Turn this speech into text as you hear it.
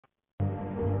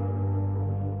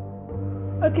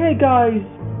Okay guys,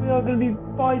 we are going to be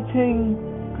fighting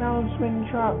Clown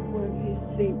Springtrap with his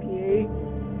CPU,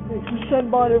 which was sent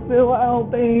by the real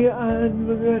LB, and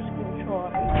we're just going to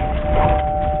try.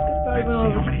 Let's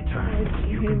see how many times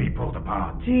you can be pulled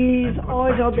apart. His and put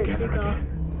eyes back are a bit together bigger, again.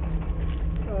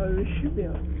 so we should be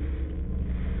able.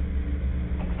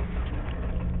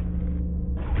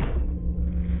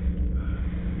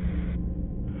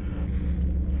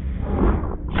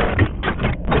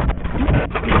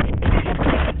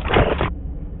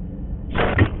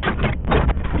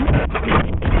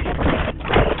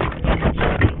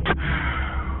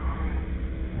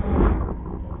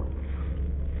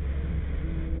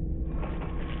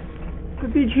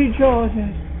 Could be 2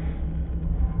 charges.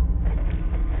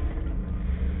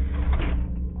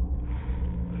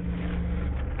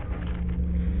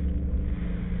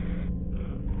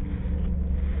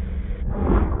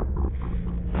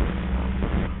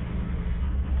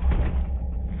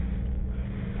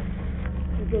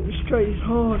 Getting straight is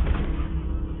hard.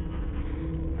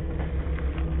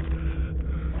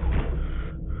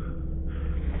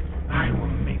 I will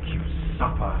make you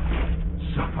suffer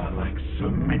like so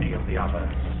many of the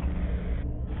others.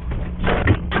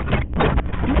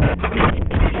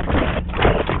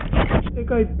 They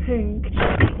go pink. See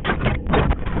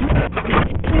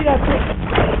that pink?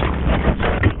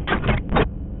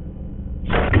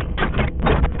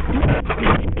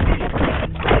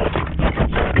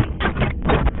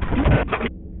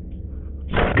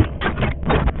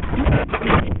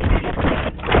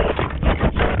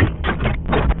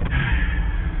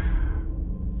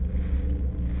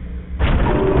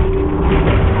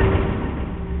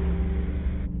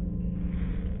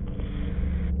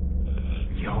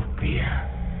 Your fear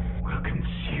will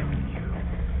consume you.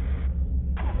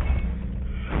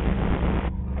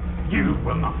 You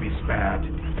will not be spared.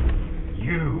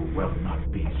 You will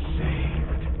not be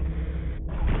saved.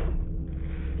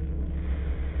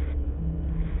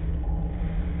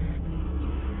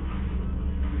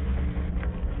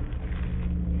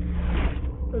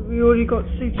 But we already got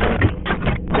CPU.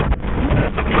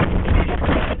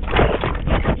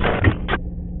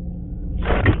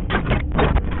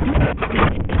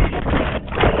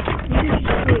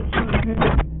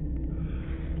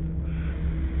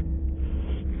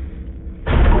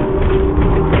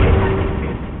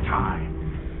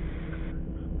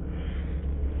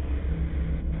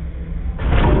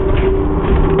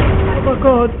 Oh my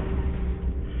god.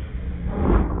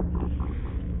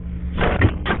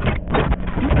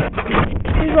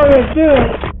 He's not gonna do it.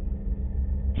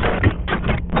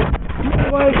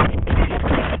 Wait.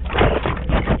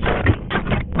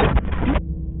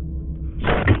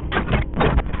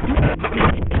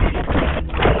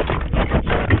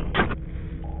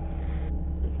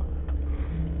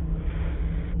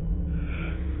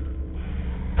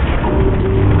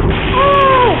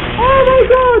 Oh my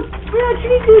god! We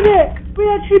actually did it! We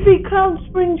actually beat Clown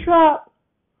Springtrap!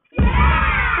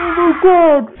 Yeah! Oh my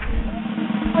god!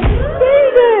 I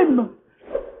beat him!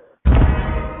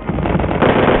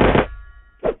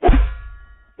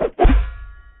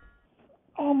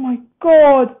 Oh my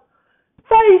god!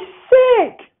 That is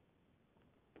sick!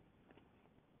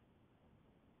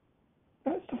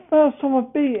 That's the first time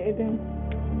I've beaten him.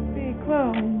 Beat a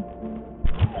clown.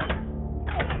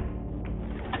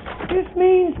 This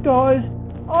means, guys,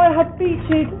 I have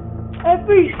beaten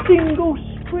every single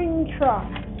Springtrap.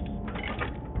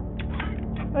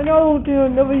 And I will do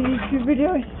another YouTube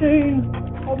video soon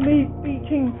of me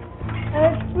beating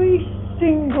every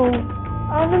single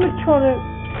animatronic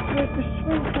with the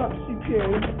Springtrap CPU.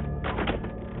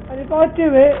 And if I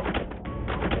do it,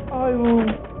 I will.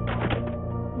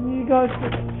 You guys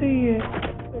will see it.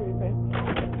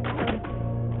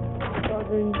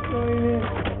 I've enjoyed it.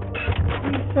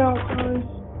 Peace out, guys,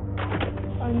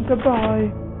 and goodbye.